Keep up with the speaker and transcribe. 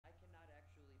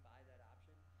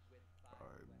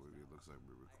looks like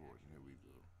we're recording. Here we go.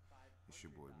 It's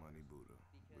your boy Money Buddha.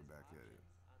 We're back at it.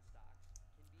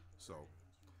 So,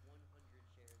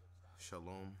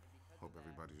 shalom. Hope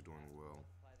everybody's doing well.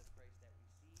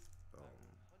 Um,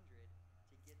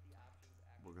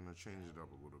 we're gonna change it up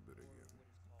a little bit again.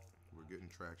 We're getting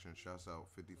traction. Shouts out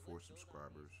 54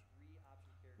 subscribers.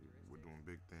 We're doing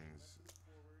big things.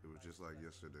 It was just like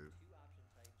yesterday.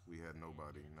 We had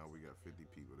nobody. Now we got 50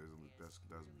 people. That's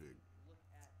big.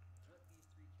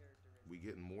 We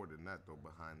getting more than that though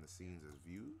behind the scenes as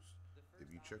views.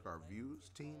 If you check our views,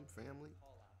 team, family,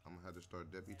 I'm gonna have to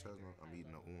start deputizing. I'm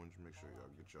eating an orange. Make sure y'all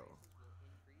get y'all.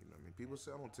 You know what I mean? People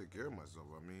say I don't take care of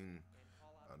myself. I mean,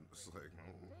 it's like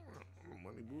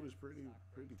Money Boot is pretty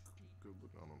good.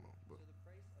 But I don't know. But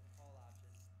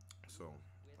so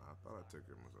I thought I'd take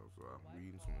care of myself. So I'm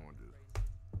eating some oranges.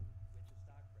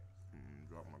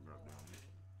 Drop my goddamn.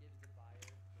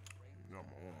 Drop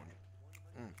my orange.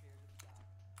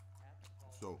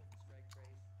 So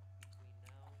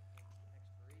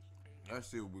let's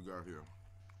see what we got here.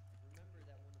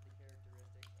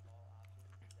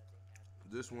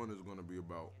 This one is going to be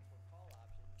about.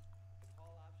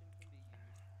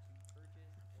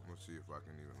 Let's see if I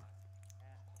can even.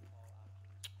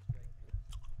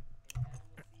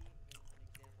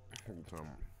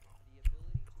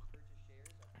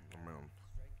 Man.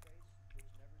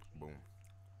 Boom.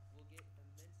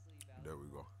 There we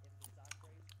go.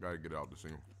 Gotta get out the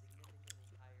scene.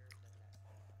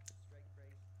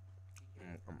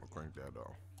 I'm gonna crank that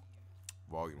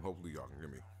volume. Hopefully y'all can hear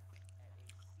me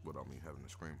without me having to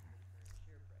scream.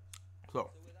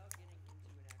 So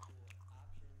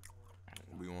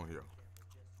we on here.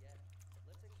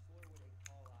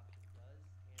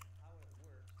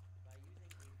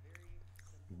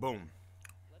 Boom.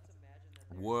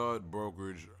 What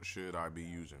brokerage should I be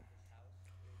using?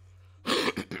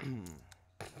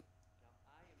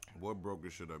 What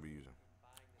brokerage should I be using?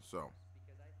 So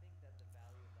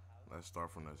let's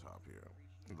start from the top here.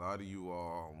 A lot of you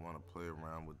all want to play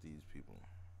around with these people.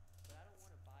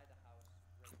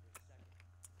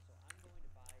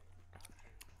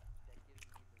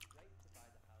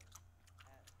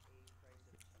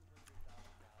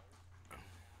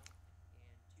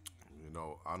 You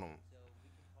know, I don't.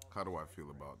 How do I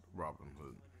feel about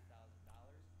Robinhood?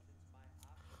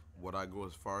 Would I go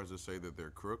as far as to say that they're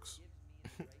crooks?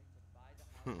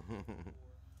 You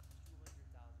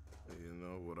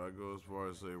know, would I go as far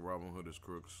as say Robinhood is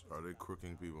crooks? Are they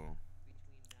crooking people?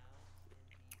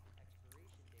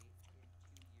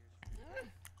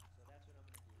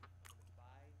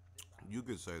 You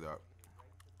could say that.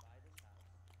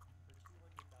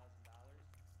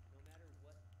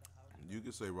 You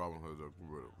could say Robinhood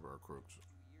are crooks.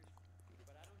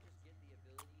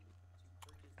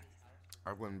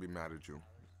 I wouldn't be mad at you.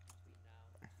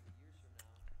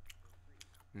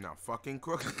 Not fucking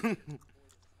crook. You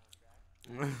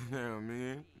know what I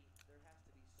mean?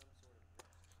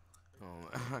 Oh,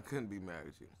 I couldn't be mad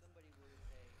at you.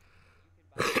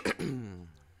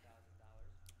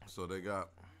 So they got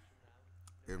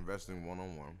investing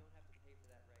one-on-one,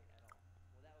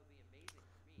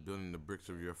 building the bricks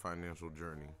of your financial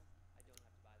journey.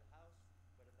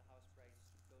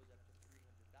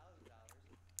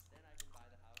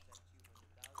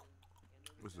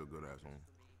 This is a good ass one.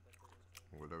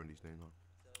 Whatever these things are.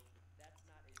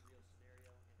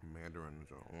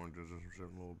 Mandarins or oranges or some shit.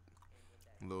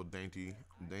 Little dainty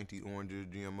oranges,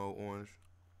 GMO orange.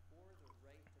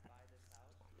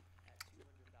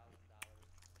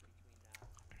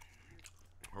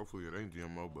 Hopefully it ain't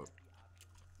GMO, but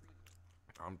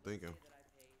I'm thinking,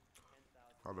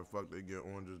 how the fuck they get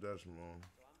oranges that small?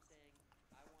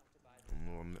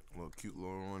 Little cute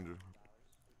little oranges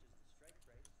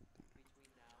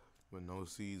with no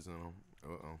seeds in them.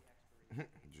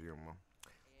 GMO.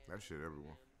 That shit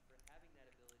everywhere.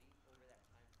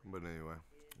 But anyway,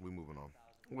 we moving on.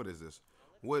 What is this?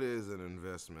 What is an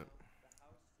investment?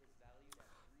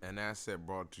 An asset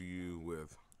brought to you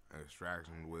with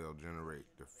extraction will generate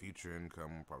the future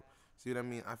income. See what I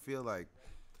mean? I feel like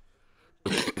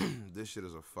this shit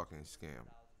is a fucking scam.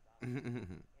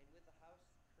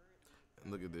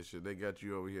 Look at this shit. They got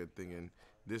you over here thinking,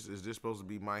 is this supposed to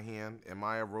be my hand? Am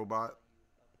I a robot?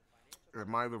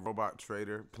 Am I the robot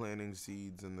trader planting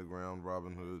seeds in the ground,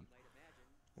 Robin Hood,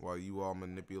 while you all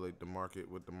manipulate the market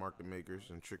with the market makers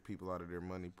and trick people out of their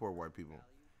money? Poor white people.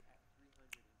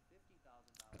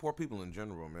 Poor people in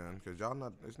general, man. Because y'all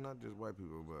not, it's not just white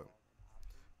people, but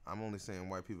I'm only saying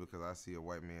white people because I see a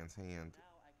white man's hand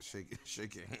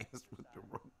shaking hands with the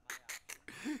rope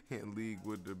in league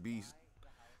with the beast.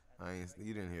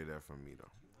 You didn't hear that from me,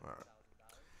 though. All right.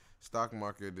 Stock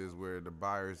market is where the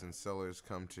buyers and sellers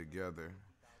come together.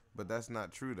 But that's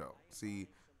not true though. See,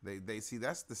 they see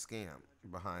that's the scam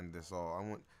behind this all. I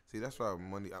want see that's why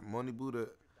money Buddha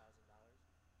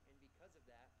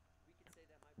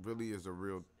really is a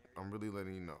real. I'm really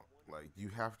letting you know. Like you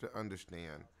have to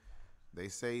understand. They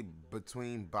say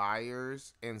between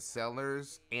buyers and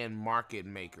sellers and market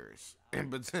makers,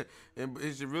 and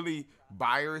it's really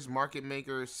buyers, market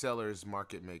makers, sellers,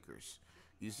 market makers.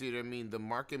 You see what I mean? The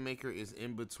market maker is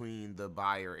in between the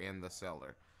buyer and the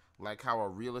seller, like how a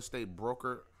real estate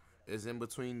broker is in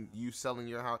between you selling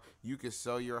your house. You can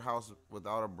sell your house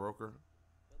without a broker,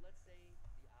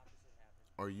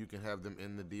 or you can have them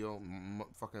in the deal,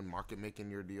 fucking market making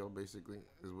your deal. Basically,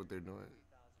 is what they're doing.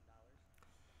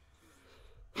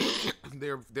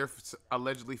 They're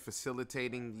allegedly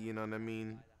facilitating, you know what I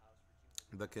mean,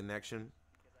 the connection,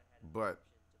 but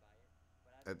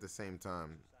at the same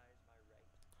time,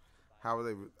 how are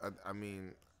they? I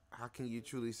mean, how can you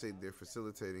truly say they're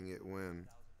facilitating it when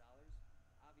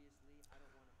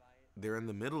they're in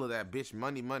the middle of that bitch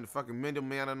money, fucking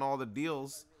middleman and all the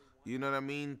deals? You know what I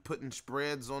mean? Putting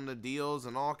spreads on the deals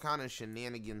and all kind of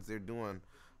shenanigans they're doing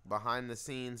behind the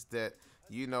scenes that,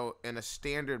 you know, in a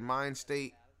standard mind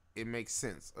state, it makes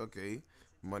sense. Okay,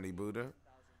 money Buddha,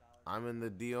 I'm in the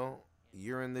deal.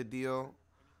 You're in the deal.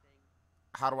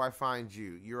 How do I find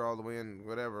you? You're all the way in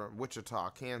whatever,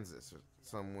 Wichita, Kansas, or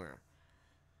somewhere.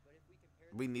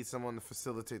 We need someone to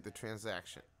facilitate the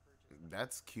transaction.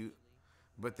 That's cute.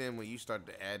 But then when you start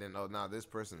to add in, oh, now this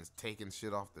person is taking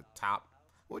shit off the top,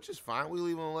 which is fine. We'll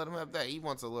even let him have that. He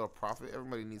wants a little profit.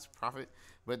 Everybody needs profit.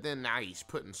 But then now he's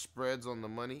putting spreads on the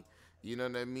money. You know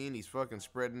what I mean? He's fucking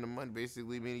spreading the money.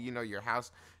 Basically, meaning, you know, your house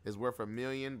is worth $1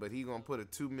 million, but he gonna put a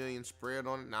 2 million spread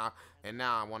on it now. And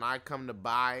now when I come to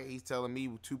buy, he's telling me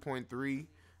 2.3,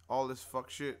 all this fuck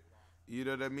shit. You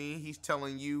know what I mean? He's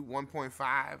telling you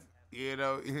 1.5. You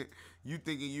know, you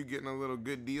thinking you getting a little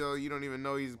good deal. You don't even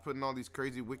know he's putting all these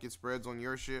crazy wicked spreads on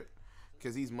your shit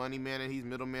because he's money man and he's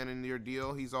middleman in your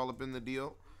deal. He's all up in the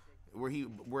deal.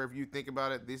 Where if you think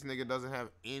about it, this nigga doesn't have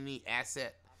any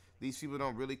asset. These people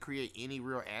don't really create any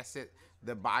real asset.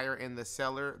 The buyer and the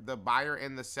seller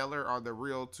are the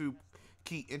real two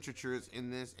key integers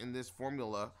in this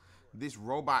formula. This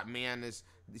robot man is,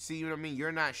 see what I mean?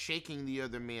 You're not shaking the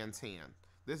other man's hand.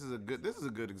 This is a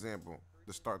good example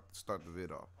to start the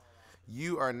vid off.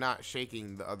 You are not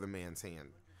shaking the other man's hand.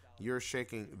 You're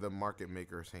shaking the market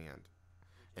maker's hand.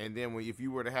 And then if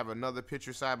you were to have another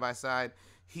picture side by side,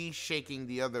 he's shaking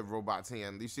the other robot's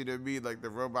hand. You see what I mean? Like the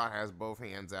robot has both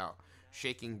hands out,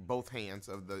 shaking both hands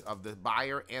of the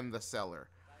buyer and the seller.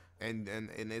 And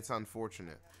it's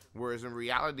unfortunate. Whereas in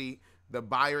reality, the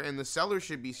buyer and the seller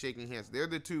should be shaking hands. They're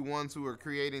the two ones who are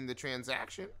creating the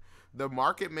transaction. The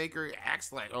market maker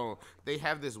acts like, oh, they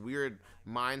have this weird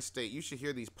mind state. You should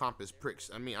hear these pompous pricks.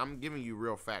 I mean, I'm giving you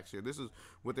real facts here. This is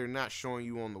what they're not showing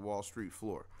you on the Wall Street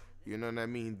floor. You know what I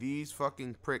mean? These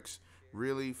fucking pricks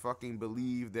really fucking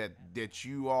believe that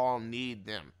you all need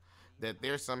them. That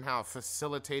they're somehow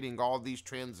facilitating all these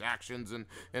transactions,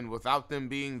 and without them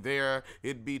being there,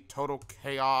 it'd be total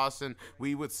chaos and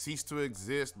we would cease to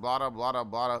exist, blah, blah, blah, blah,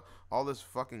 blah, all this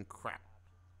fucking crap.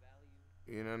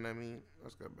 You know what I mean?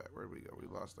 Let's go back. Where did we go? We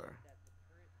lost our...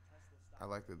 I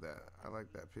liked that. I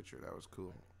like that picture. That was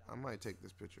cool. I might take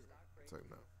this picture. It's like,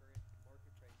 no.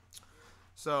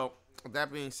 So,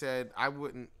 that being said, I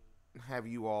wouldn't have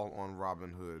you all on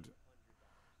Robinhood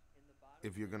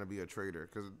if you're going to be a trader.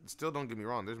 Because still, don't get me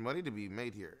wrong, there's money to be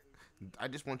made here. I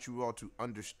just want you all to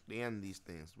understand these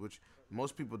things, which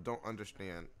most people don't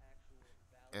understand.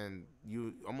 And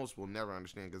you almost will never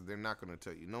understand because they're not going to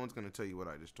tell you. No one's going to tell you what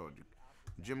I just told you.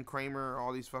 Jim Cramer,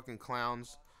 all these fucking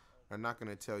clowns are not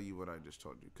going to tell you what I just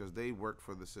told you because they work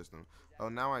for the system. Oh,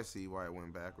 now I see why it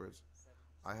went backwards.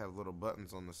 I have little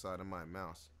buttons on the side of my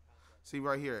mouse. See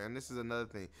right here, and this is another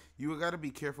thing. You got to be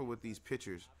careful with these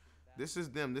pictures. This is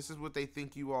them. This is what they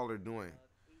think you all are doing.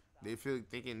 They feel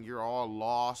thinking you're all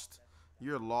lost.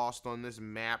 You're lost on this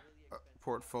map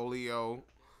portfolio.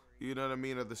 You know what I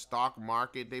mean? Of the stock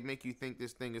market. They make you think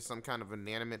this thing is some kind of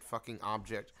inanimate fucking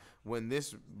object when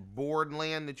this board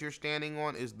land that you're standing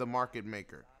on is the market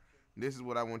maker. This is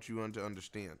what I want you to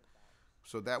understand.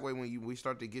 So that way when we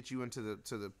start to get you into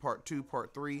the part 2,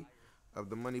 part 3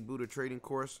 of the Money Buddha trading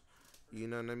course, you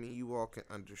know what I mean? You all can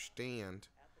understand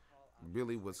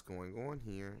really what's going on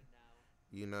here.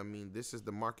 You know what I mean? This is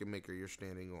the market maker you're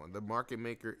standing on. The market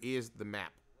maker is the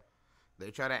map. They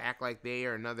try to act like they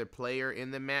are another player in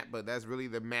the map, but that's really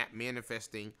the map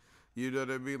manifesting. You know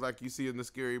what I mean? Like you see in the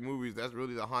scary movies, that's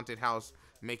really the haunted house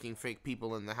making fake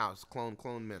people in the house.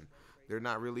 Clone men. They're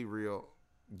not really real.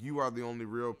 You are the only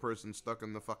real person stuck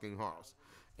in the fucking house.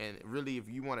 And really, if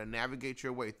you want to navigate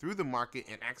your way through the market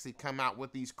and actually come out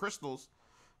with these crystals,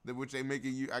 which they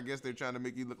making you, I guess they're trying to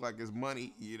make you look like it's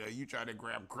money. You know, you try to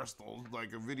grab crystals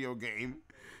like a video game.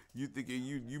 You thinking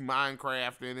you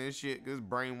Minecrafting and shit, this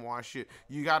brainwash shit.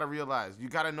 You gotta realize, you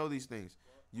gotta know these things.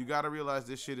 You gotta realize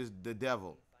this shit is the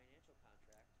devil.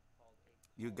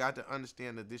 You got to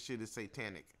understand that this shit is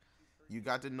satanic. You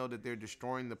got to know that they're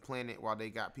destroying the planet while they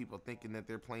got people thinking that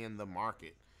they're playing the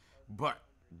market. But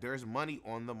there's money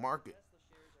on the market.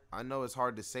 I know it's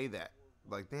hard to say that.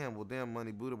 Like, damn, well, damn,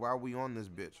 Money Buddha, why are we on this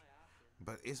bitch?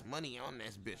 But it's money on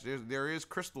this bitch. There is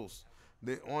crystals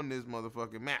that on this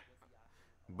motherfucking map.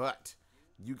 But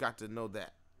you got to know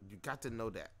that. You got to know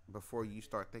that before you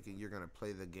start thinking you're going to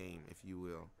play the game, if you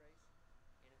will.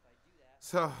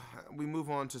 So we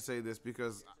move on to say this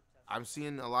because I'm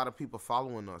seeing a lot of people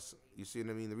following us. You see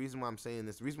what I mean? The reason why I'm saying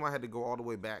this, the reason why I had to go all the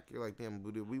way back, you're like, damn,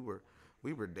 Buddha, we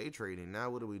were day trading. Now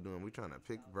what are we doing? We trying to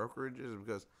pick brokerages?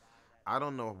 Because I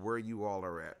don't know where you all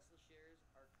are at.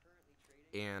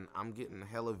 And I'm getting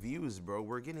hella views, bro.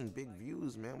 We're getting big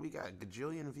views, man. We got a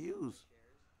gajillion views.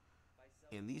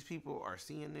 And these people are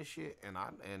seeing this shit, and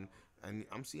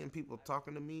I'm seeing people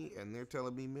talking to me, and they're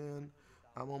telling me, man,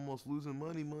 I'm almost losing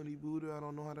money, Buddha. I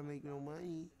don't know how to make no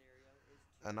money.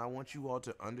 And I want you all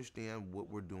to understand what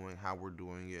we're doing, how we're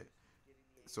doing it.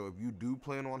 So if you do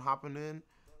plan on hopping in,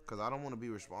 because I don't want to be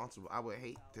responsible. I would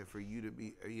hate for you to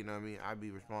be, you know what I mean? I'd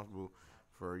be responsible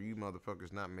for you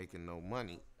motherfuckers not making no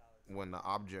money when the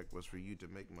object was for you to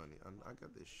make money. I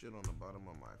got this shit on the bottom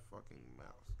of my fucking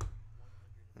mouse.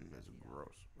 And it's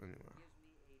gross. Anyway.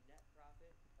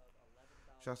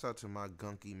 Shouts out to my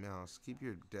gunky mouse. Keep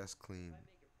your desk clean.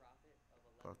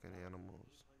 Fucking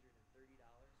animals.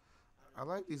 I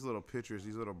like these little pictures,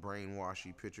 these little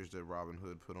brainwashy pictures that Robin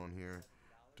Hood put on here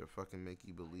to fucking make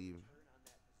you believe.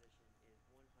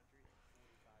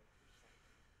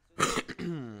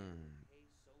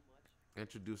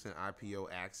 Introducing IPO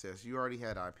access. You already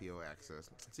had IPO access.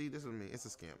 See, this is me. It's a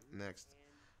scam. Next.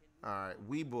 Alright,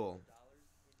 Webull.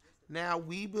 Now,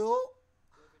 Webull,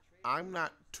 I'm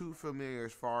not too familiar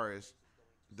as far as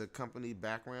the company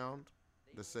background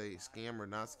to say scam or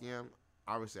not scam.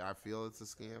 Obviously, I feel it's a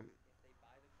scam.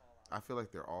 I feel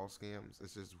like they're all scams.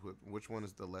 It's just which one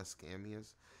is the less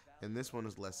scammiest. And this one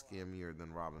is less scammier than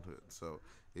Robinhood. So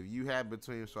if you had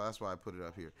between, so that's why I put it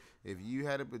up here. If you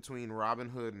had it between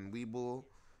Robinhood and Webull,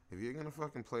 if you're going to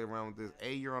fucking play around with this,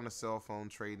 A, you're on a cell phone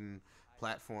trading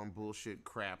platform bullshit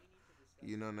crap.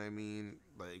 You know what I mean?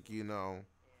 Like, you know,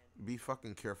 be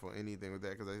fucking careful anything with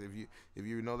that. Because if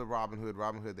you know the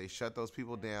Robinhood, they shut those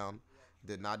people down,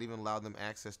 did not even allow them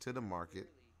access to the market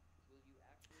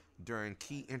during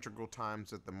key integral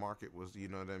times that the market was, you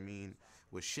know what I mean,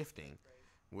 was shifting,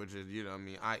 which is, you know what I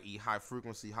mean, i.e. high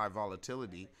frequency, high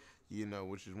volatility, you know,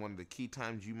 which is one of the key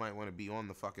times you might want to be on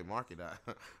the fucking market,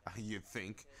 you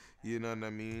think, you know what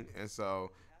I mean? And so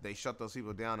they shut those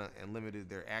people down and limited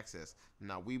their access.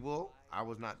 Now, Webull, I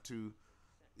was not too,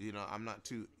 you know, I'm not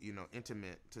too, you know,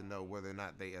 intimate to know whether or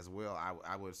not they as well,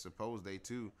 I would suppose they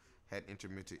too had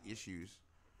intermittent issues,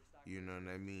 you know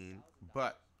what I mean?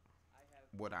 But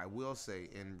what I will say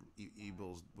in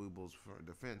Webull's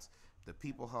defense, the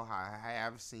people who I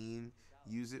have seen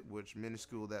use it, which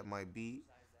minuscule that might be,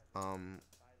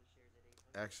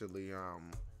 actually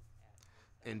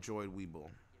enjoyed Webull.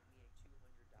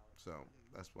 So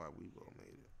that's why Webull made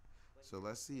it. So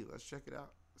let's see. Let's check it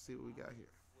out. See what we got here.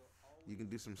 You can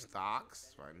do some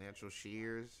stocks, financial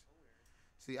shares.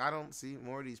 See, I don't see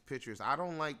more of these pictures. I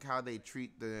don't like how they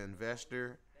treat the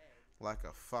investor like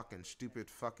a fucking stupid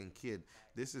fucking kid.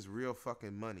 This is real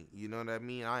fucking money. You know what I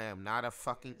mean? I am not a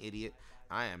fucking idiot.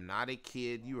 I am not a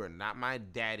kid. You are not my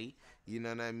daddy. You know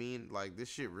what I mean? Like, this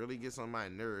shit really gets on my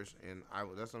nerves, and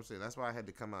that's what I'm saying. That's why I had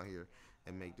to come out here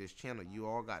and make this channel. You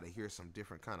all got to hear some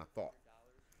different kind of thought.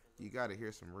 You got to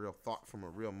hear some real thought from a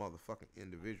real motherfucking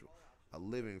individual. A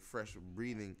living, fresh,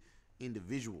 breathing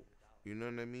individual. You know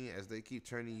what I mean? As they keep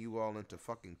turning you all into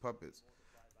fucking puppets.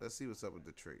 Let's see what's up with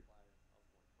the trade.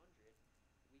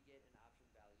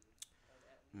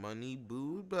 Money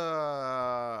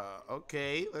Buddha.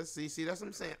 Okay, let's see. See, that's what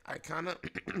I'm saying. I kind of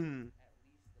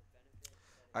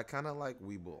like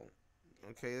Webull.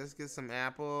 Okay, let's get some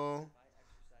Apple.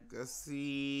 Let's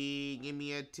see. Give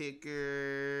me a ticker.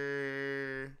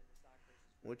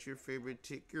 What's your favorite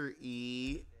ticker?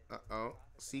 E. Uh-oh.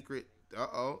 Secret.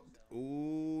 Uh-oh.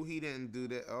 Ooh, he didn't do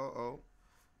that. Uh-oh.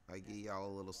 I give y'all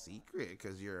a little secret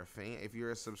because you're a fan. If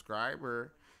you're a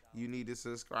subscriber, you need to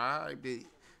subscribe.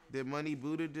 Did Money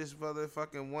Buddha just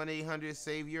motherfucking 1-800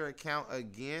 save your account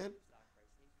again?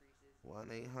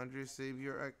 1-800 save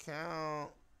your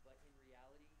account.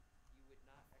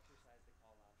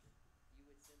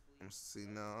 See,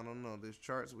 now I don't know. There's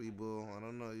charts, we bull. I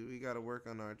don't know. We got to work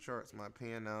on our charts. My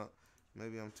pan out.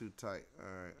 Maybe I'm too tight. All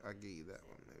right, I give you that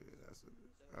one. Maybe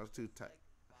I was too tight.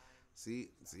 See,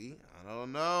 I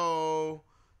don't know.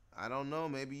 I don't know.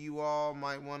 Maybe you all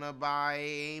might want to buy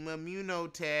AIM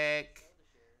Immunotech.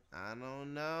 I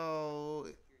don't know.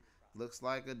 Looks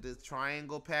like a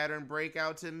triangle pattern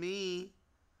breakout to me.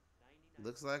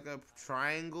 Looks like a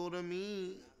triangle to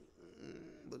me.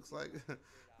 Looks like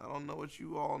I don't know what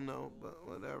you all know, but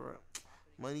whatever.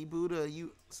 Money Buddha,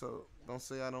 you. So don't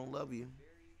say I don't love you.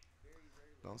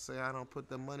 Don't say I don't put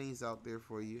the monies out there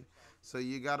for you. So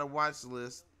you got a watch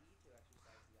list.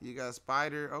 You got a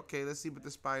spider. Okay, let's see what the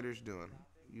spider's doing.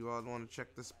 You all want to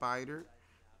check the spider?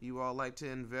 You all like to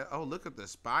invest? Oh, look at the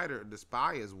spider. The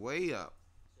spy is way up.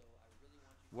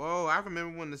 Whoa, I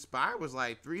remember when the spy was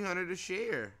like 300 a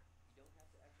share.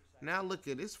 Now look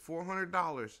at it, it's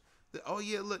 $400. Oh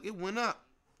yeah, look, it went up.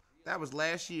 That was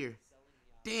last year.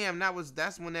 Damn,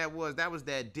 that's when that was. That was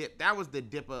that dip. That was the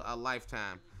dip of a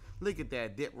lifetime. Look at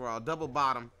that dip, raw double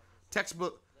bottom,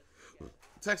 textbook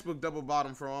double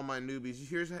bottom for all my newbies.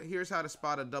 Here's how to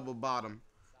spot a double bottom.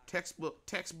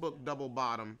 Textbook double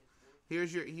bottom.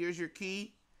 Here's your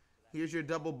key. Here's your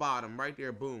double bottom right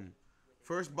there. Boom.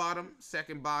 First bottom,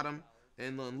 second bottom,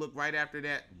 and then look right after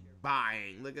that.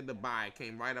 Buying. Look at the buy.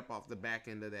 Came right up off the back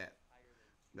end of that.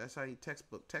 That's how you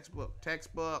textbook.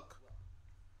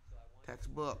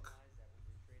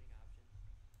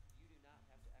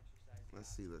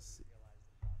 Let's see.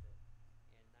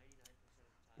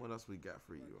 What else we got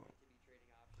for you all?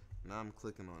 Now I'm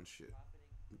clicking on shit.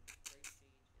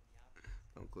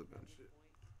 Don't click on shit.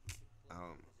 I don't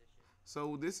know.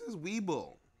 So this is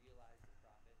Weeble.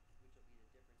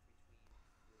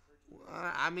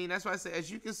 I mean, that's why I say, as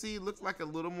you can see, it looks like a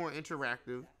little more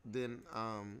interactive than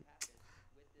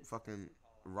fucking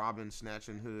Robin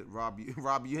snatching hood, rob you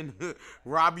in the hood,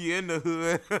 rob you in the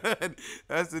hood.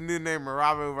 That's the new name of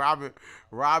Robin,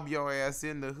 rob your ass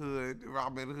in the hood,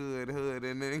 Robin Hood,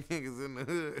 and then niggas in the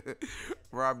hood,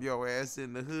 rob your ass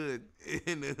in the hood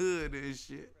and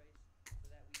shit.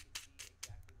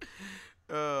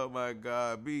 Oh my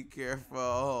God, be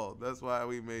careful. That's why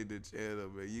we made the channel,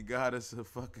 man. You gotta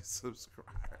fucking subscribe.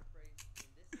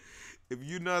 If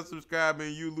you not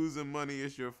subscribing, you losing money,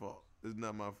 it's your fault. It's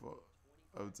not my fault.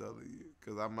 I'm telling you,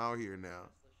 because I'm out here now.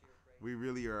 We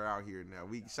really are out here now.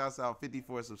 We shouts out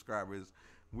 54 subscribers.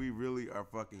 We really are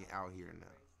fucking out here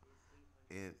now.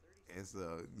 And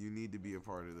so you need to be a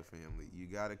part of the family. You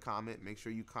gotta comment. Make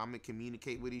sure you comment,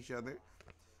 communicate with each other.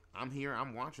 I'm here,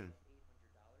 I'm watching.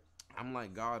 I'm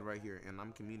like God right here, and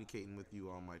I'm communicating with you,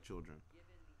 all my children.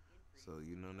 So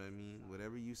you know what I mean?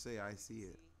 Whatever you say, I see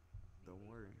it. Don't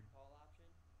worry.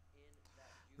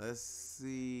 Let's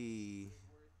see.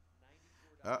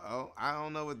 Uh-oh. I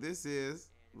don't know what this is,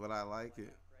 but I like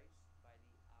it.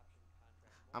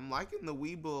 I'm liking the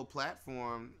Weeble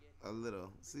platform a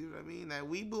little. See what I mean? That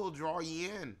Weeble draw you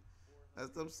in.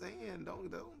 That's what I'm saying.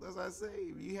 Don't. That's what I say.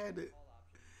 If you had it.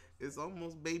 It's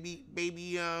almost baby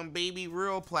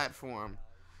real platform.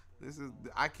 This is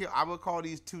I would call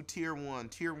these two tier one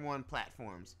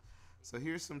platforms. So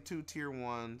here's some two tier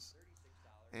ones,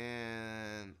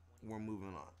 and we're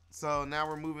moving on. So now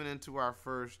we're moving into our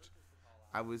first,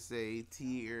 I would say,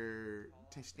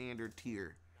 standard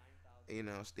tier.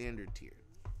 Standard tier.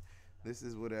 This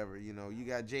is whatever. You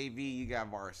got JV, you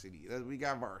got varsity. We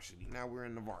got varsity. Now we're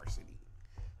in the varsity.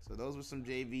 So those were some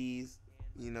JVs.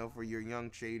 For your young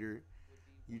trader,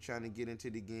 you trying to get into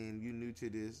the game, you new to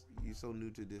this, you so new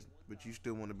to this, but you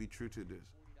still want to be true to this.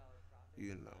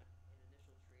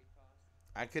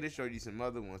 I could have showed you some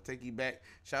other ones. Take you back.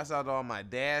 Shouts out to all my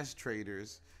dash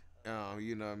traders.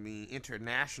 You know what I mean?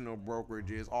 International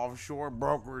brokerages, offshore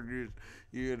brokerages.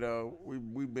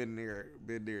 We've been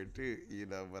there too.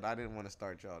 But I didn't want to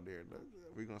start y'all there.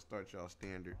 We're gonna start y'all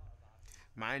standard.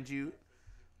 Mind you,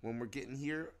 when we're getting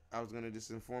here, I was going to just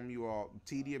inform you all,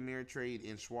 TD Ameritrade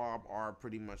and Schwab are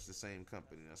pretty much the same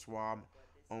company. Now, Schwab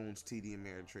owns TD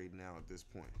Ameritrade now at this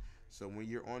point. So when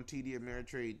you're on TD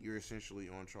Ameritrade, you're essentially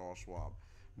on Charles Schwab.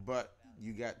 But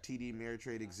you got TD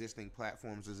Ameritrade existing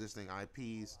platforms, existing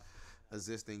IPs,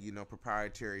 existing,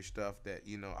 proprietary stuff that,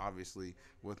 obviously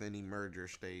with any merger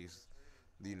stays,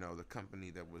 the company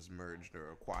that was merged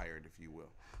or acquired, if you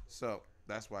will. So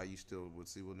that's why you still would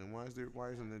see, well, then why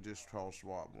isn't it just Charles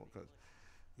Schwab? Well, because,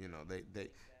 they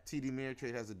TD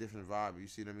Ameritrade has a different vibe. You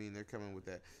see what I mean? They're coming with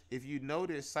that. If you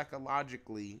notice,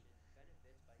 psychologically,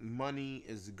 money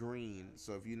is green.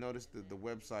 So if you notice that the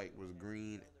website was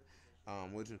green,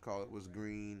 was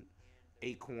green.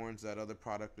 Acorns, that other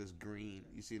product is green.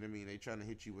 You see what I mean? They trying to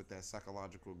hit you with that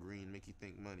psychological green, make you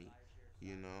think money.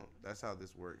 You know, that's how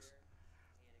this works.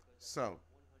 So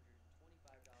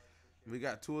we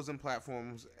got tools and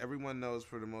platforms. Everyone knows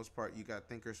for the most part. You got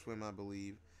Thinkorswim, I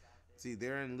believe. See,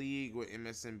 they're in league with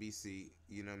MSNBC.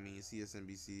 You know what I mean?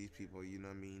 CSNBC, these people. You know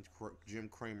what I mean? Jim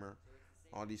Cramer,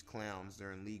 all these clowns.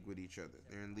 They're in league with each other.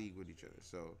 They're in league with each other.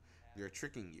 So they're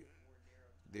tricking you.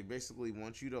 They basically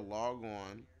want you to log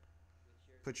on,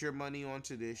 put your money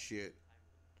onto this shit,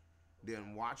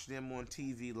 then watch them on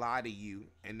TV lie to you,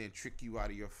 and then trick you out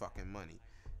of your fucking money.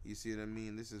 You see what I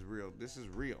mean? This is real. This is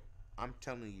real. I'm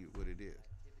telling you what it is.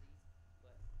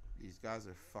 These guys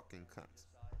are fucking cunts.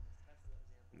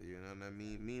 You know what I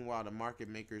mean? Meanwhile, the market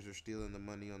makers are stealing the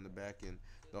money on the back end.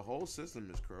 The whole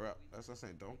system is corrupt. That's what I'm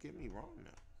saying. Don't get me wrong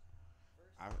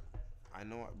now. I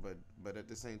know, but at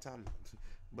the same time,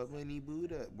 but when you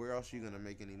Buddha, where else are you gonna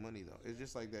make any money though? It's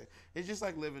just like that. It's just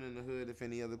like living in the hood. If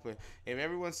any other place, if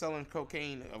everyone's selling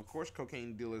cocaine, of course,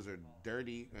 cocaine dealers are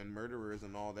dirty and murderers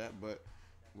and all that. But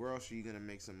where else are you gonna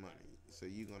make some money? So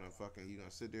you gonna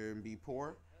sit there and be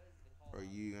poor, or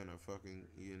you gonna fucking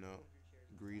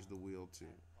grease the wheel too.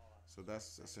 So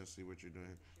that's essentially what you're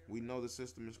doing. We know the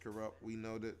system is corrupt. We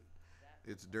know that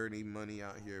it's dirty money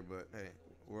out here, but hey,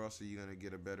 where else are you gonna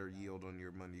get a better yield on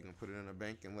your money? You gonna put it in a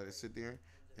bank and let it sit there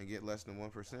and get less than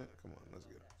 1%? Come on, let's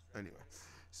get it. Anyway,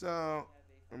 so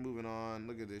we're moving on.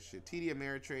 Look at this shit. TD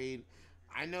Ameritrade.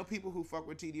 I know people who fuck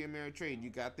with TD Ameritrade. You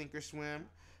got Thinkorswim.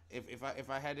 If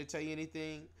I had to tell you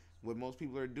anything, what most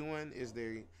people are doing is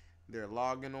they're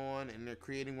logging on and they're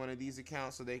creating one of these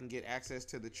accounts so they can get access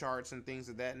to the charts and things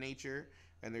of that nature.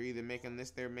 And they're either making this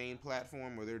their main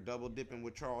platform or they're double dipping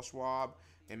with Charles Schwab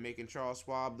and making Charles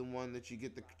Schwab the one that you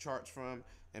get the charts from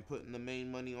and putting the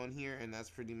main money on here. And that's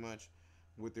pretty much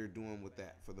what they're doing with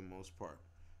that for the most part.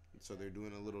 So they're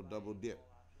doing a little double dip.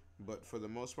 But for the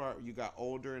most part, you got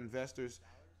older investors,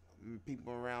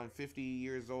 people around 50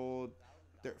 years old,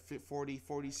 40,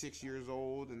 46 years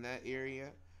old in that area,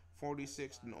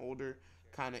 46 and older,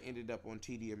 kind of ended up on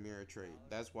TD Ameritrade.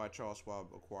 That's why Charles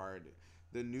Schwab acquired it.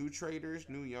 The new traders,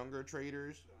 new younger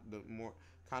traders, the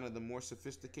more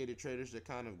sophisticated traders that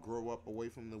kind of grow up away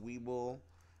from the Webull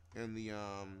and the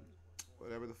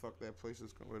whatever the fuck that place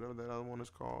is called, whatever that other one is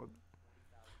called.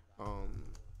 Um,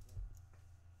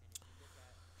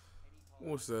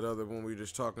 what's that other one we were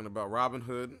just talking about?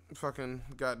 Robinhood, fucking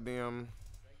goddamn.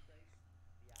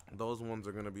 Those ones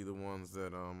are gonna be the ones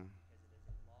that are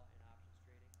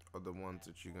the ones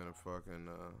that you're gonna fucking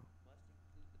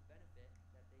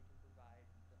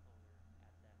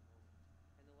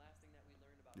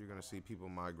you're gonna see people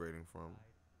migrating from.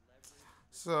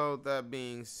 So that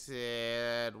being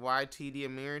said, why TD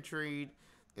Ameritrade?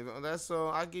 If that's so,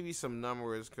 I'll give you some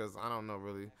numbers because I don't know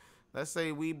really. Let's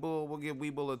say we'll give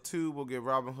Webull a 2, we'll give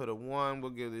Robinhood a 1,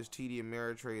 we'll give this TD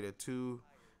Ameritrade a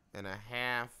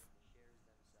 2.5.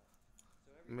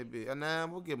 Maybe, nah,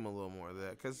 we'll give them a little more of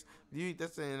that because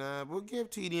that's saying we'll give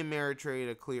TD Ameritrade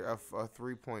a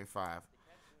 3.5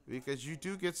 because you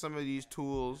do get some of these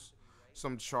tools,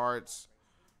 some charts.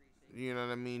 You know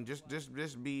what I mean?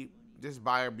 Just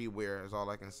buyer beware is all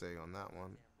I can say on that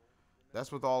one.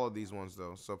 That's with all of these ones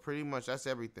though. So pretty much that's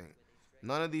everything.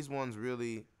 None of these ones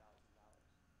really,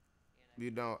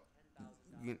 you know,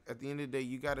 at the end of the day,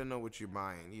 you got to know what you're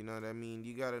buying. You know what I mean?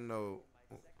 You got to know,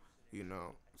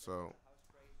 so,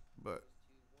 but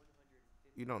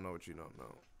you don't know what you don't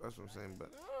know. That's what I'm saying.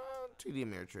 But TD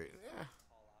Ameritrade, yeah.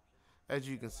 As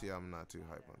you can see, I'm not too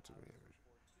hype on TD Ameritrade.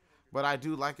 But I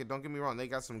do like it. Don't get me wrong. They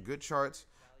got some good charts.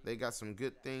 They got some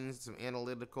good things, some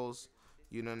analyticals.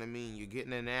 You know what I mean? You're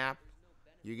getting an app.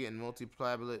 You're getting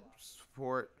multi-tablet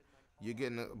support. You're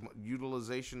getting a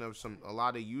utilization of a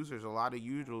lot of users. A lot of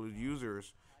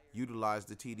users utilize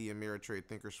the TD Ameritrade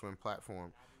Thinkorswim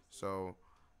platform. So,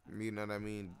 you know what I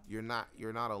mean? You're not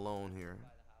alone here.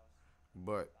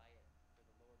 But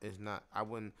it's not. I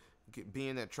wouldn't.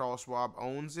 Being that Charles Schwab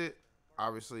owns it,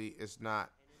 obviously it's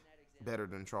not better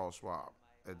than Charles Schwab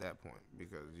at that point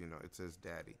because it says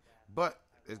daddy. But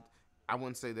I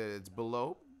wouldn't say that it's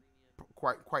below,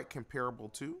 quite comparable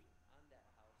to,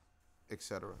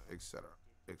 etc., etc.,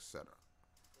 etc.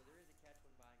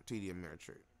 TD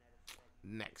Ameritrade.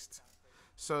 Next.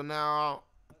 So now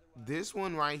this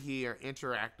one right here,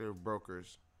 Interactive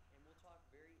Brokers.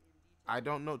 I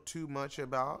don't know too much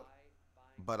about,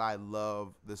 but I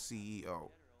love the CEO.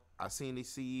 I've seen the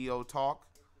CEO talk,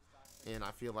 and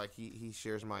I feel like he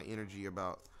shares my energy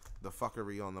about the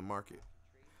fuckery on the market.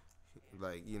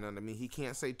 Like, you know what I mean? He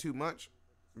can't say too much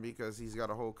because he's got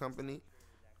a whole company,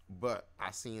 but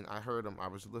I heard him, I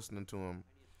was listening to him,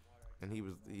 and he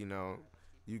was,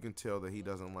 you can tell that he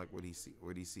doesn't like what he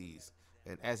sees.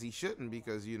 And as he shouldn't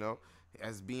because,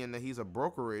 as being that he's a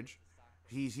brokerage,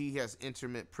 he has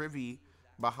intimate privy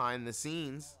behind the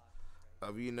scenes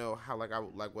of, you know, how,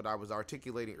 like what I was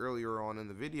articulating earlier on in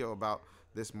the video about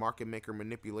this market maker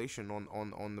manipulation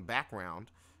on the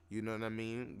background. You know what I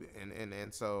mean?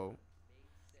 And so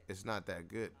it's not that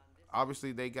good.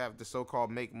 Obviously, they got the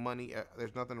so-called make money.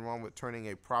 There's nothing wrong with turning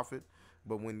a profit,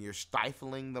 but when you're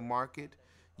stifling the market,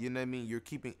 you know what I mean. You're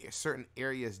keeping certain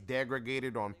areas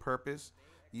degraded on purpose.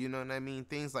 You know what I mean.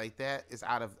 Things like that is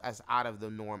out of the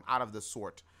norm, out of the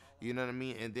sort. You know what I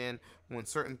mean. And then when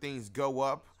certain things go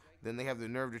up, then they have the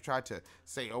nerve to try to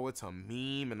say, "Oh, it's a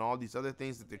meme," and all these other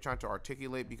things that they're trying to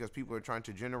articulate because people are trying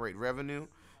to generate revenue.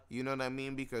 You know what I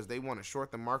mean? Because they want to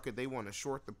short the market, they want to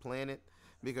short the planet,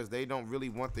 because they don't really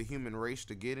want the human race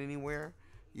to get anywhere.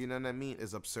 You know what I mean?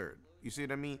 Is absurd. You see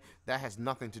what I mean? That has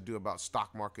nothing to do about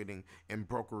stock marketing and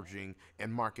brokeraging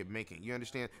and market making. You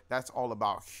understand? That's all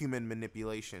about human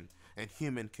manipulation and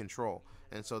human control.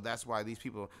 And so that's why these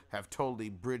people have totally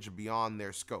bridged beyond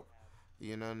their scope.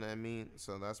 You know what I mean?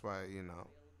 So that's why, you know,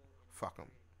 fuck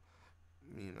them.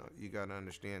 You know, you got to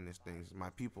understand these things. My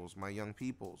peoples, my young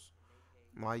peoples,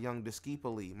 my young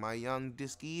diskeepoli, my young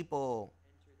diskeeple,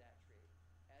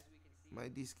 my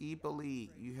diskeepoli.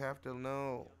 You have to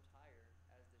know.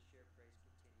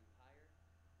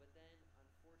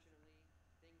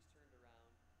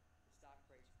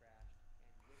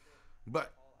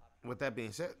 But with that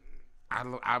being said,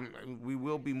 we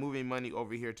will be moving money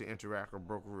over here to Interact or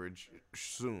brokerage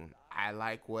soon. I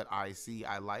like what I see.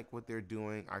 I like what they're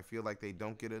doing. I feel like they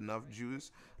don't get enough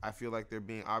juice. I feel like they're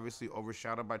being obviously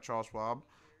overshadowed by Charles Schwab.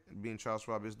 Being Charles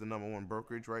Schwab is the #1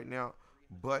 brokerage right now.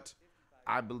 But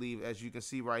I believe, as you can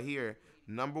see right here,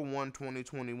 #1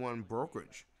 2021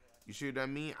 brokerage. You see what I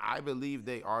mean? I believe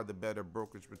they are the better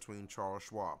brokerage between Charles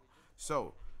Schwab.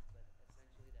 So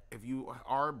if you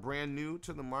are brand new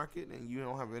to the market and you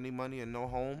don't have any money and no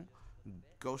home,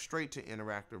 go straight to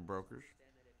Interactive Brokers.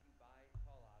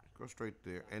 Go straight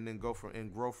there, and then go from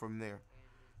and grow from there.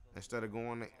 Instead of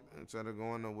going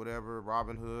to, whatever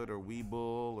Robinhood or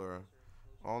Webull or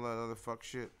all that other fuck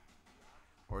shit,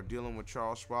 or dealing with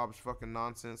Charles Schwab's fucking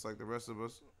nonsense like the rest of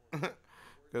us.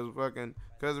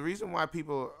 Because the reason why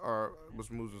people are,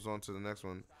 let's move us on to the next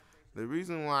one. The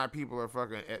reason why people are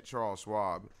fucking at Charles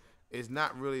Schwab is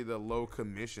not really the low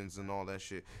commissions and all that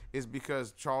shit. It's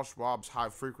because Charles Schwab's high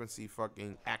frequency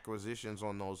fucking acquisitions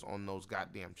on those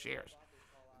goddamn shares.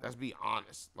 Let's be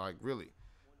honest. Like, really,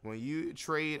 when you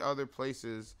trade other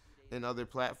places and other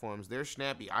platforms, they're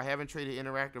snappy. I haven't traded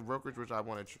Interactive Brokerage, which I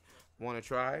want to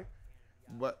try,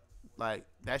 but like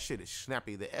that shit is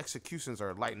snappy. The executions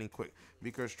are lightning quick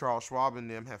because Charles Schwab and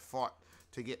them have fought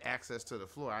to get access to the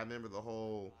floor. I remember the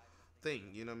whole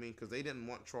thing, you know what I mean? Because they didn't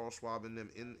want Charles Schwab and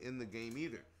them in the game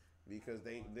either, because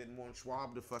they didn't want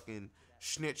Schwab to fucking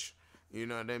snitch. You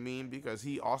know what I mean? Because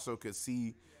he also could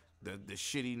see the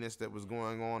shittiness that was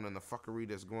going on and the fuckery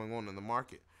that's going on in the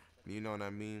market. You know what I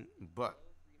mean? But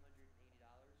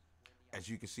as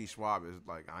you can see, Schwab is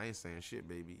like, I ain't saying shit,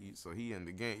 baby. So he in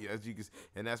the game, as you can,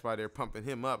 and that's why they're pumping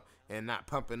him up and not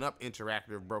pumping up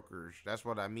Interactive Brokers. That's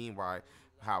what I mean. Why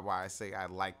I say I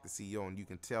like the CEO, and you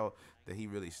can tell that he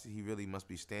really must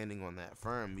be standing on that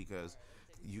firm, because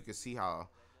you can see how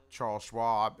Charles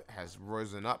Schwab has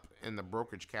risen up in the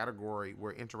brokerage category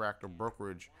where Interactive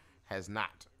Brokerage has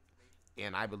not.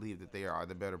 And I believe that they are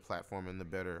the better platform and the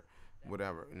better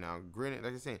whatever. Now, granted,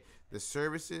 like I said, the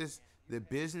services, the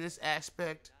business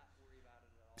aspect,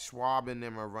 Schwab and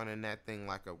them are running that thing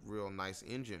like a real nice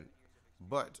engine.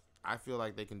 But I feel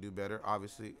like they can do better.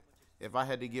 Obviously, if I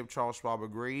had to give Charles Schwab a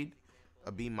grade,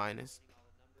 a B minus.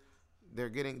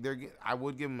 I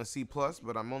would give them a C plus,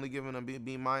 but I'm only giving them a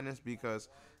B minus because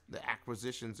the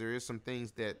acquisitions, there is some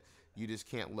things that you just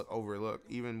can't overlook,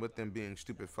 even with them being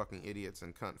stupid fucking idiots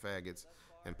and cunt faggots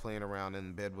and playing around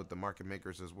in bed with the market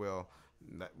makers as well.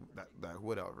 That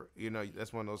whatever, you know,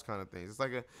 that's one of those kind of things.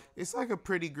 It's like a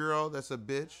pretty girl that's a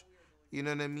bitch. You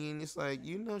know what I mean? It's like,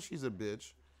 you know, she's a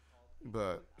bitch,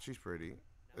 but she's pretty.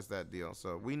 It's that deal.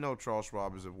 So we know Charles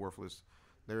Schwab is a worthless.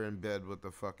 They're in bed with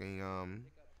the fucking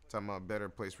talking about better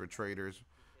place for traders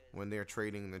when they're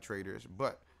trading the traders,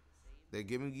 but they're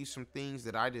giving you some things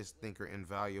that I just think are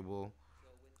invaluable,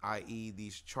 i.e.,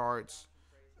 these charts.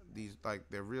 These, like,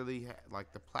 they're really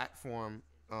like the platform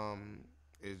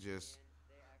is just.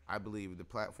 I believe the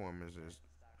platform is just,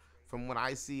 from what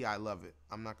I see, I love it.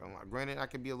 I'm not gonna lie. Granted, I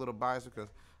can be a little biased because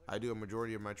I do a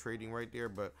majority of my trading right there,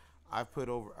 but I've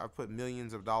put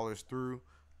millions of dollars through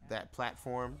that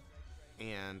platform,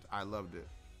 and I loved it.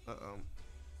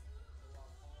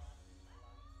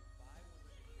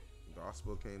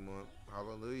 Gospel came on.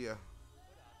 Hallelujah.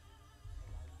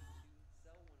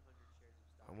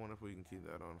 I wonder if we can keep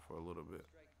that on for a little bit.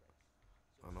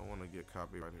 I don't want to get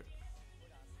copyrighted.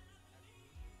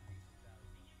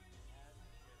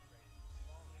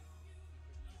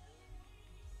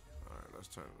 All right, let's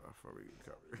turn it off before we get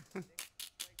copyrighted.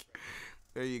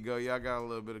 There you go. Y'all got a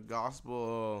little bit of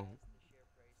gospel.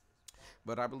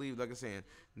 But I believe, like I said,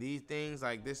 these things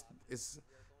like this is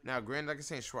now granted, like I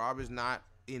said, Schwab is not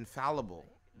infallible.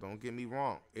 Don't get me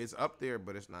wrong. It's up there,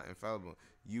 but it's not infallible.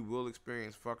 You will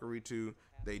experience fuckery too.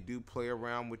 They do play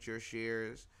around with your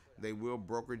shares. They will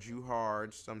brokerage you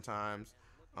hard sometimes.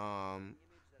 Um,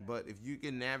 but if you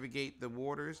can navigate the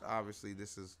waters, obviously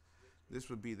this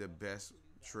would be the best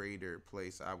trader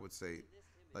place, I would say.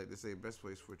 Like they say, best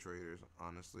place for traders,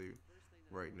 honestly,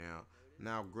 right now.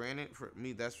 Now, granted, for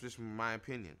me, that's just my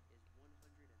opinion.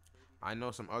 I know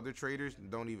some other traders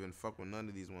don't even fuck with none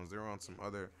of these ones. They're on some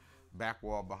other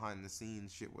backwall behind the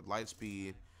scenes shit with light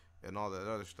speed and all that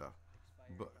other stuff.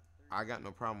 But I got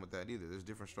no problem with that either. There's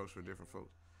different strokes for different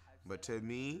folks. But to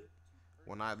me,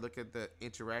 when I look at the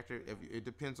interactive, if it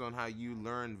depends on how you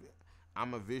learn.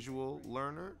 I'm a visual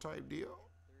learner type deal.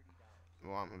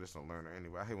 Well, I'm just a learner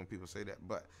anyway. I hate when people say that,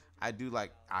 but I do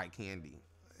like eye candy,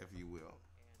 if you will.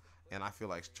 And I feel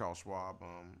like Charles Schwab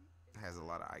has a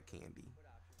lot of eye candy.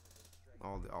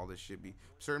 All this shit be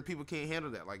certain people can't handle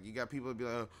that. Like you got people that be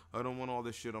like, oh, I don't want all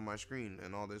this shit on my screen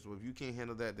and all this. Well, if you can't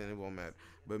handle that, then it won't matter.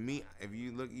 But me, if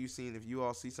you look, if you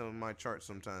all see some of my charts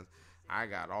sometimes, I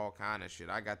got all kind of shit.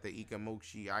 I got the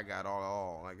Ikamochi. I got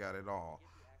all. I got it all.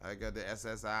 I got the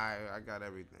SSI. I got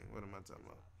everything. What am I talking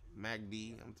about?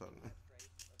 MACD. I'm talking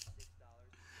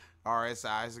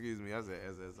RSI. Excuse me. I said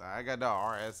SSI. I got the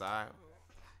RSI.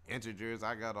 Integers.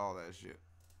 I got all that shit.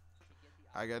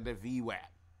 I got the VWAP.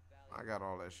 I got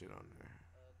all that shit on there.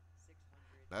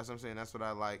 That's what I'm saying. That's what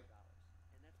I like.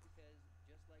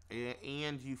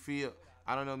 And you feel,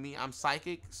 I don't know me, I'm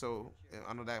psychic, so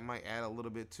I know that might add a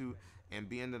little bit too. And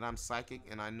being that I'm psychic,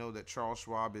 and I know that Charles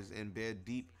Schwab is in bed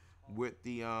deep with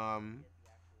the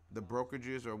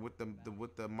brokerages or with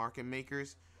the market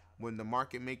makers. When the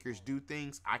market makers do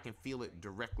things, I can feel it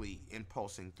directly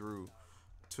impulsing through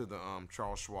to the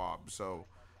Charles Schwab. So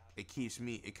it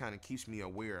kind of keeps me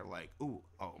aware, like, ooh,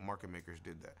 oh, market makers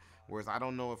did that. Whereas I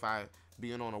don't know if I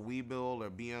being on a Webull or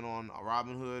being on a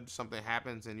Robinhood, something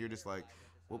happens and you're just like,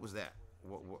 what was that?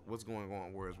 What's going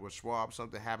on? Whereas with Schwab,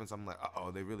 something happens, I'm like,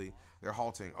 oh, they're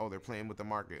halting. Oh, they're playing with the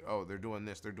market. Oh, they're doing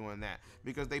this, they're doing that,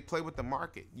 because they play with the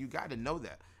market. You got to know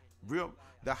that.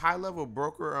 The high level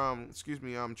broker,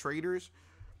 traders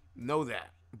know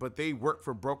that, but they work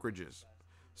for brokerages,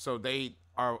 so they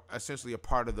are essentially a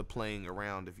part of the playing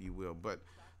around, if you will. But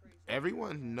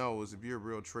everyone knows, if you're a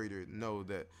real trader, know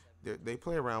that they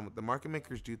play around with the market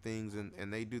makers. Do things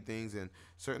and they do things, and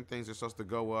certain things are supposed to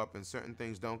go up and certain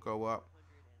things don't go up,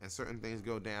 and certain things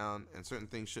go down and certain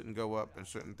things shouldn't go up, and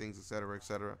certain things,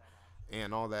 etc.,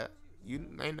 and all that.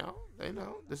 They know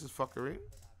this is fuckery.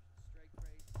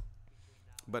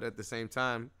 But at the same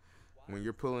time, when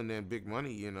you're pulling in big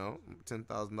money,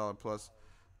 $10,000 plus,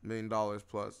 $1 million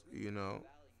plus,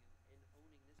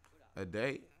 a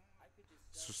day.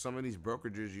 So some of these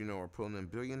brokerages, are pulling in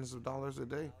billions of dollars a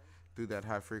day through that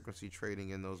high frequency trading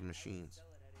in those machines.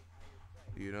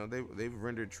 They've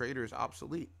rendered traders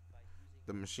obsolete.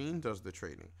 The machine does the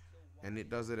trading, and it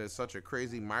does it at such a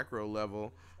crazy micro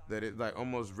level that it like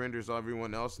almost renders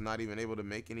everyone else not even able to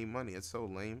make any money. It's so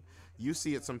lame. You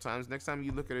see it sometimes. Next time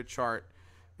you look at a chart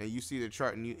and you see the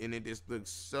chart and it just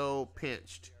looks so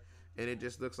pinched, and it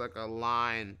just looks like a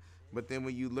line. But then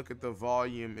when you look at the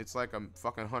volume, it's like a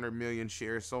fucking 100 million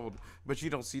shares sold. But you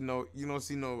don't see no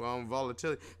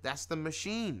volatility. That's the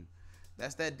machine.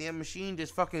 That's that damn machine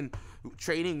just fucking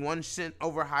trading 1 cent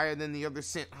over higher than the other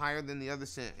cent, higher than the other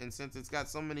cent. And since it's got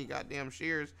so many goddamn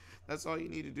shares, that's all you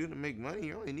need to do to make money.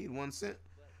 You only need 1 cent.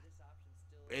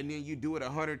 And then you do it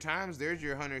 100 times. There's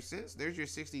your 100 cents. There's your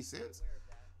 60 cents.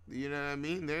 You know what I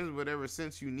mean? There's whatever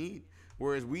cents you need.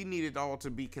 Whereas we need it all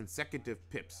to be consecutive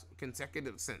pips,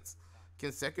 consecutive cents,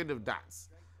 consecutive dots.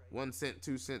 1 cent,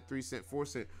 2 cent, 3 cent, 4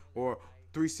 cent, or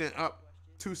 3 cent up,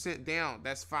 2 cent down.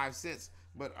 That's 5 cents.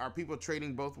 But are people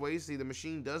trading both ways? See, the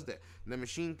machine does that. The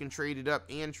machine can trade it up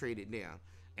and trade it down,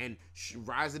 and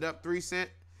rise it up 3 cent,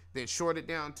 then short it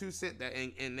down 2 cent,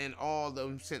 and then all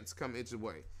those cents come its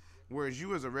way. Whereas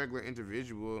you, as a regular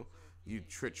individual, you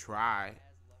try,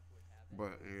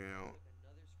 but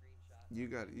you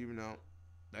got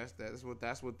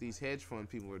that's what these hedge fund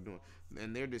people are doing,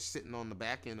 and they're just sitting on the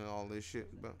back end of all this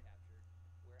shit. But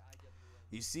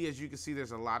you see, as you can see,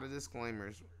 there's a lot of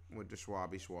disclaimers with the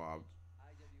Schwab.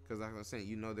 Because like I'm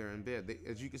saying, they're in bed.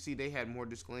 As you can see, they had more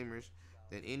disclaimers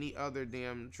than any other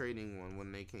damn trading one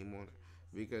when they came on.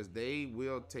 because they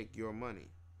will take your money.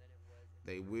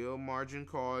 They will margin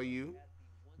call you.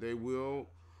 They will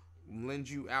lend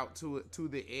you out to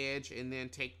the edge and then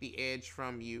take the edge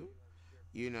from you.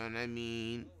 You know what I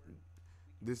mean?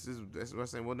 That's what I'm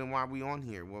saying. Well, then why are we on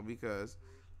here? Well, because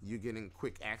you're getting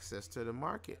quick access to the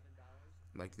market.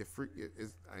 Like the free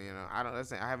is, I don't.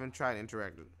 Listen, I haven't tried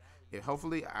interactive. If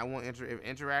hopefully I want if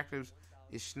interactives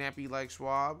is snappy like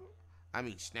Schwab. I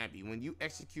mean snappy. When you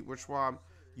execute with Schwab,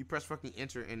 you press fucking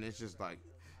enter and it's just like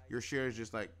your share is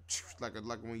just like like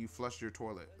when you flush your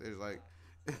toilet. There's like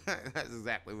that's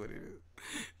exactly what it is.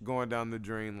 Going down the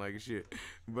drain like shit.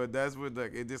 But that's what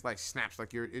like it just like snaps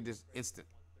like it just instant.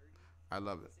 I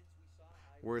love it.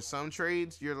 Where some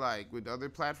trades, you're like with other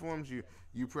platforms,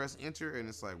 you press enter and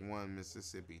it's like 1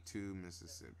 Mississippi, 2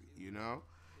 Mississippi, you know.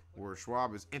 Where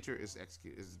Schwab is enter, it's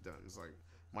execute, it's done. It's like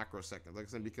microseconds, like I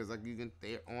said, because like you can,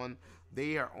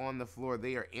 they are on the floor,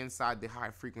 they are inside the high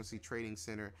frequency trading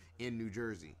center in New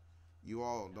Jersey. You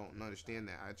all don't understand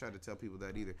that. I try to tell people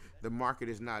that either. The market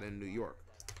is not in New York.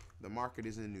 The market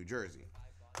is in New Jersey.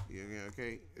 You know,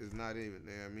 okay? It's not even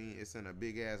there. I mean, it's in a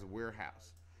big ass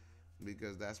warehouse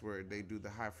because that's where they do the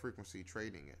high frequency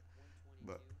trading at.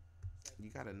 But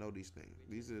you gotta know these things.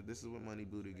 This is what Money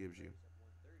Buddha gives you.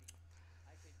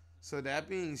 So that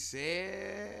being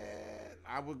said,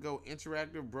 I would go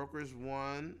Interactive Brokers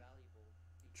 1,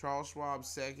 Charles Schwab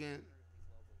 2nd,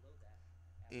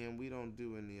 and we don't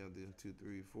do any of the 2,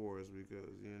 3, 4s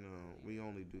because we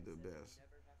only do the best.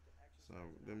 So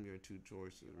them your two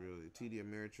choices really. TD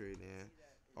Ameritrade and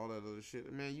all that other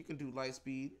shit. Man, you can do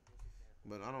Lightspeed.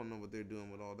 But I don't know what they're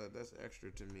doing with all that. That's extra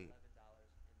to me.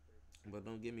 But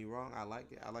don't get me wrong, I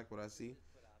like it. I like what I see.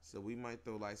 So we might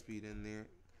throw Lightspeed in there.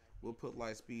 We'll put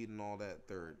Lightspeed and all that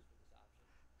third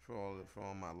for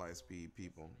all my Lightspeed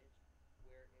people.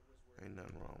 Ain't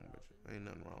nothing wrong with it. Ain't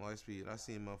nothing wrong. Lightspeed, I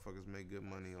seen motherfuckers make good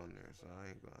money on there, so I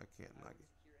can't knock it.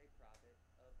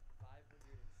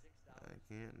 I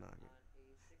can't knock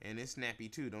it. And it's snappy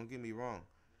too. Don't get me wrong.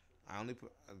 I only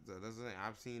put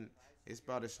I've seen it's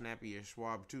about as snappy as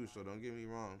Schwab too. So don't get me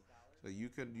wrong. So you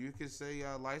could say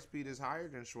Lightspeed is higher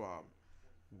than Schwab,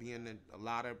 being that a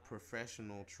lot of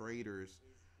professional traders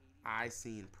I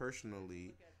seen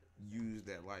personally use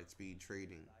that Lightspeed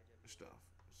trading stuff.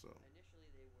 So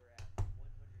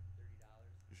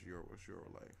what's your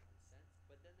life?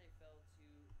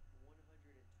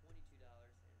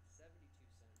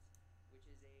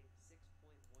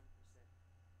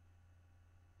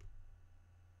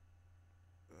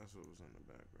 That's what was in the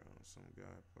background. Some guy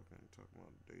fucking talking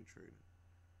about day trading.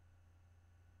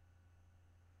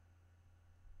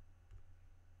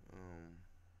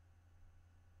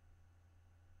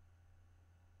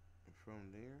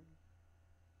 From there,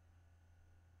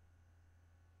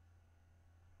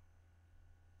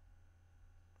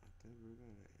 I think we're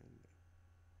gonna end it.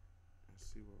 Let's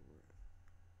see where we're at.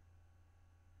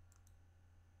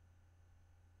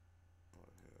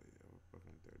 Oh hell yeah, we're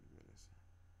fucking 30 minutes.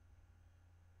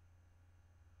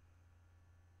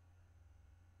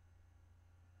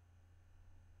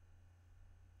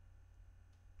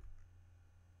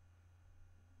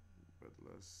 But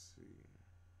let's see.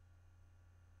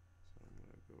 So I'm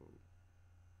gonna go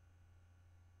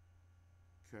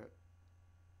cut,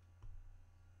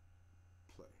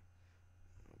 play.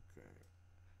 Okay.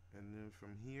 And then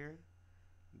from here,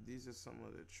 these are some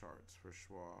of the charts for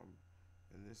Schwab.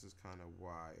 And this is kind of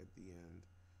why at the end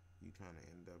you kind of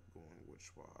end up going with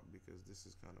Schwab, because this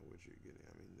is kind of what you're getting.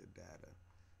 I mean, the data.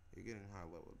 You're getting high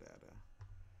level data.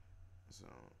 So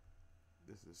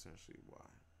this is essentially why.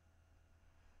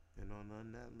 And on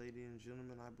that, ladies and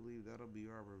gentlemen, I believe that'll be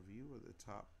our review of the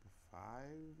top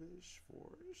 5-ish,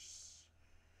 4-ish,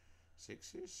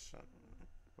 6-ish.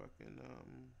 Fucking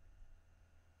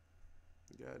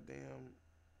goddamn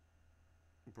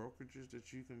brokerages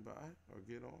that you can buy or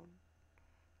get on.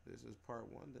 This is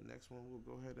part 1. The next one we'll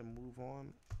go ahead and move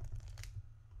on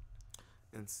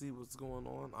and see what's going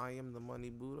on. I am the Money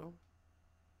Buddha,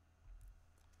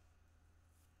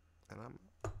 and I'm.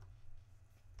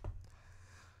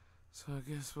 So I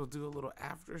guess we'll do a little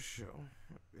after show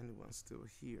if anyone's still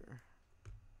here.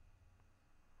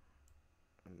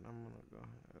 And I'm gonna go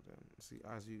ahead and see.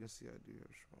 As you can see, I do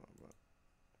have Schwab, but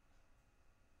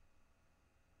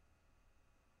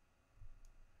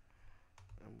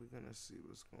and we're gonna see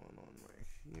what's going on right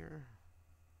here.